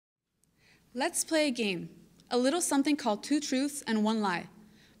Let's play a game, a little something called two truths and one lie.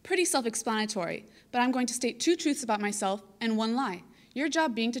 Pretty self-explanatory, but I'm going to state two truths about myself and one lie, your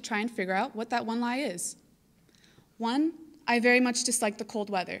job being to try and figure out what that one lie is. 1, I very much dislike the cold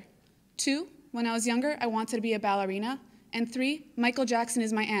weather. 2, when I was younger, I wanted to be a ballerina. And 3, Michael Jackson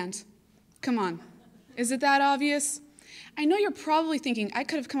is my aunt. Come on, is it that obvious? I know you're probably thinking I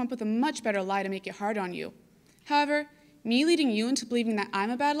could have come up with a much better lie to make it hard on you. However, me leading you into believing that I'm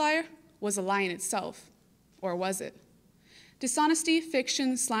a bad liar was a lie in itself. Or was it? Dishonesty,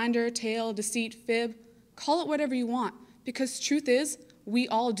 fiction, slander, tale, deceit, fib, call it whatever you want, because truth is, we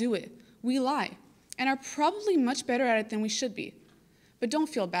all do it. We lie, and are probably much better at it than we should be. But don't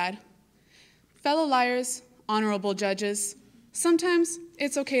feel bad. Fellow liars, honorable judges, sometimes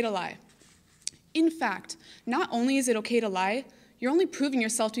it's okay to lie. In fact, not only is it okay to lie, you're only proving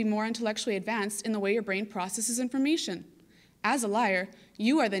yourself to be more intellectually advanced in the way your brain processes information. As a liar,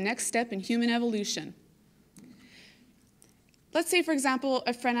 you are the next step in human evolution. Let's say, for example,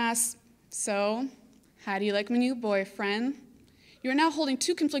 a friend asks, "So, how do you like my new boyfriend?" You are now holding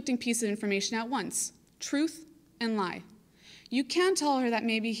two conflicting pieces of information at once, truth and lie. You can tell her that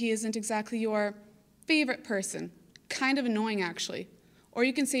maybe he isn't exactly your favorite person, kind of annoying actually. Or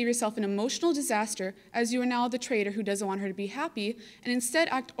you can save yourself an emotional disaster as you are now the traitor who doesn't want her to be happy and instead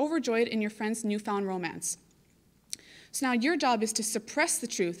act overjoyed in your friend's newfound romance. So now your job is to suppress the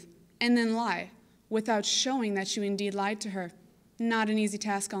truth and then lie without showing that you indeed lied to her. Not an easy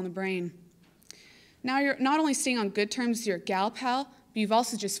task on the brain. Now you're not only staying on good terms with your gal pal, but you've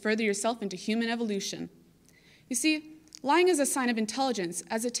also just furthered yourself into human evolution. You see, lying is a sign of intelligence,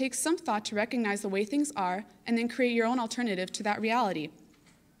 as it takes some thought to recognize the way things are and then create your own alternative to that reality.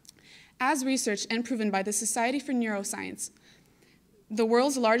 As researched and proven by the Society for Neuroscience, the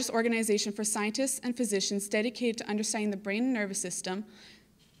world's largest organization for scientists and physicians dedicated to understanding the brain and nervous system,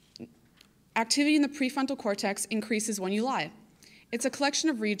 activity in the prefrontal cortex increases when you lie. It's a collection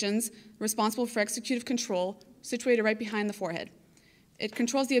of regions responsible for executive control, situated right behind the forehead. It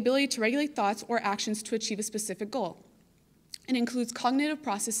controls the ability to regulate thoughts or actions to achieve a specific goal. It includes cognitive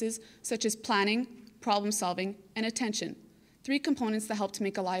processes such as planning, problem solving, and attention, 3 components that help to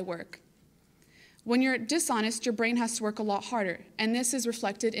make a lie work. When you're dishonest, your brain has to work a lot harder, and this is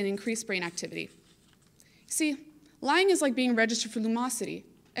reflected in increased brain activity. See, lying is like being registered for Lumosity,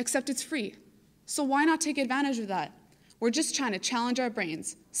 except it's free. So why not take advantage of that? We're just trying to challenge our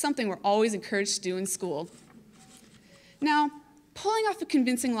brains, something we're always encouraged to do in school. Now, pulling off a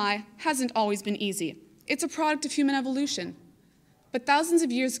convincing lie hasn't always been easy. It's a product of human evolution. But thousands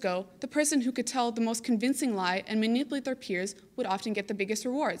of years ago, the person who could tell the most convincing lie and manipulate their peers would often get the biggest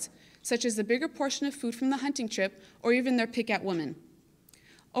rewards, such as the bigger portion of food from the hunting trip or even their pick at women.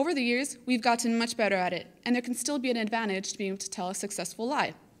 Over the years, we've gotten much better at it, and there can still be an advantage to being able to tell a successful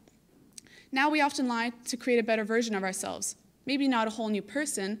lie. Now we often lie to create a better version of ourselves. Maybe not a whole new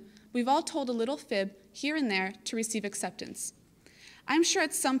person. We've all told a little fib here and there to receive acceptance. I'm sure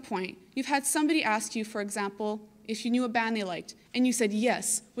at some point you've had somebody ask you, for example, if you knew a band they liked, and you said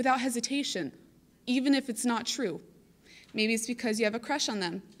yes without hesitation, even if it's not true. Maybe it's because you have a crush on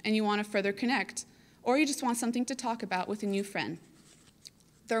them and you want to further connect, or you just want something to talk about with a new friend.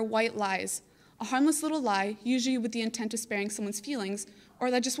 They're white lies, a harmless little lie, usually with the intent of sparing someone's feelings, or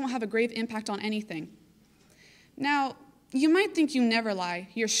that just won't have a grave impact on anything. Now, you might think you never lie,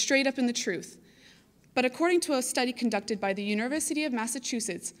 you're straight up in the truth. But according to a study conducted by the University of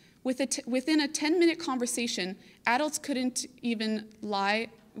Massachusetts, within a 10-minute conversation, adults couldn't even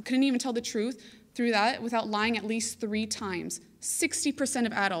tell the truth through that without lying at least 3 times. 60%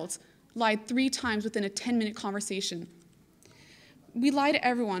 of adults lied 3 times within a 10-minute conversation. We lie to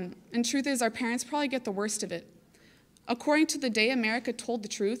everyone, and truth is our parents probably get the worst of it. According to the day America told the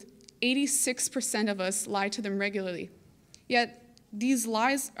truth, 86% of us lie to them regularly. Yet, these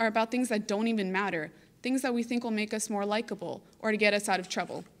lies are about things that don't even matter, things that we think will make us more likable or to get us out of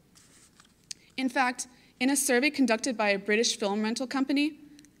trouble. In fact, in a survey conducted by a British film rental company,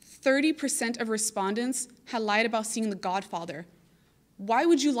 30% of respondents had lied about seeing The Godfather. Why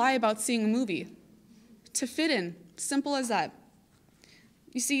would you lie about seeing a movie? To fit in, simple as that.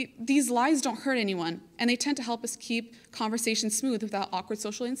 You see, these lies don't hurt anyone, and they tend to help us keep conversations smooth without awkward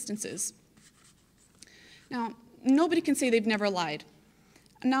social instances. Now, nobody can say they've never lied.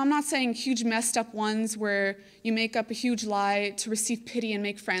 Now, I'm not saying huge messed up ones where you make up a huge lie to receive pity and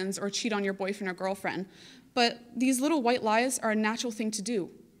make friends or cheat on your boyfriend or girlfriend, but these little white lies are a natural thing to do.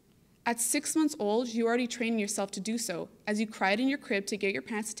 At 6 months old, you're already training yourself to do so, as you cried in your crib to get your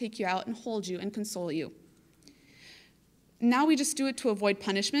parents to take you out and hold you and console you. Now we just do it to avoid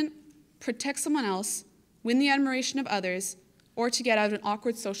punishment, protect someone else, win the admiration of others, or to get out of an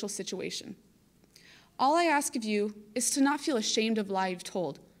awkward social situation. All I ask of you is to not feel ashamed of the lie you've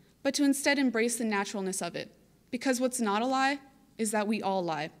told, but to instead embrace the naturalness of it, because what's not a lie is that we all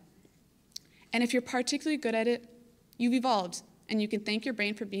lie. And if you're particularly good at it, you've evolved, and you can thank your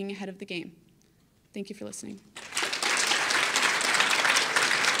brain for being ahead of the game. Thank you for listening.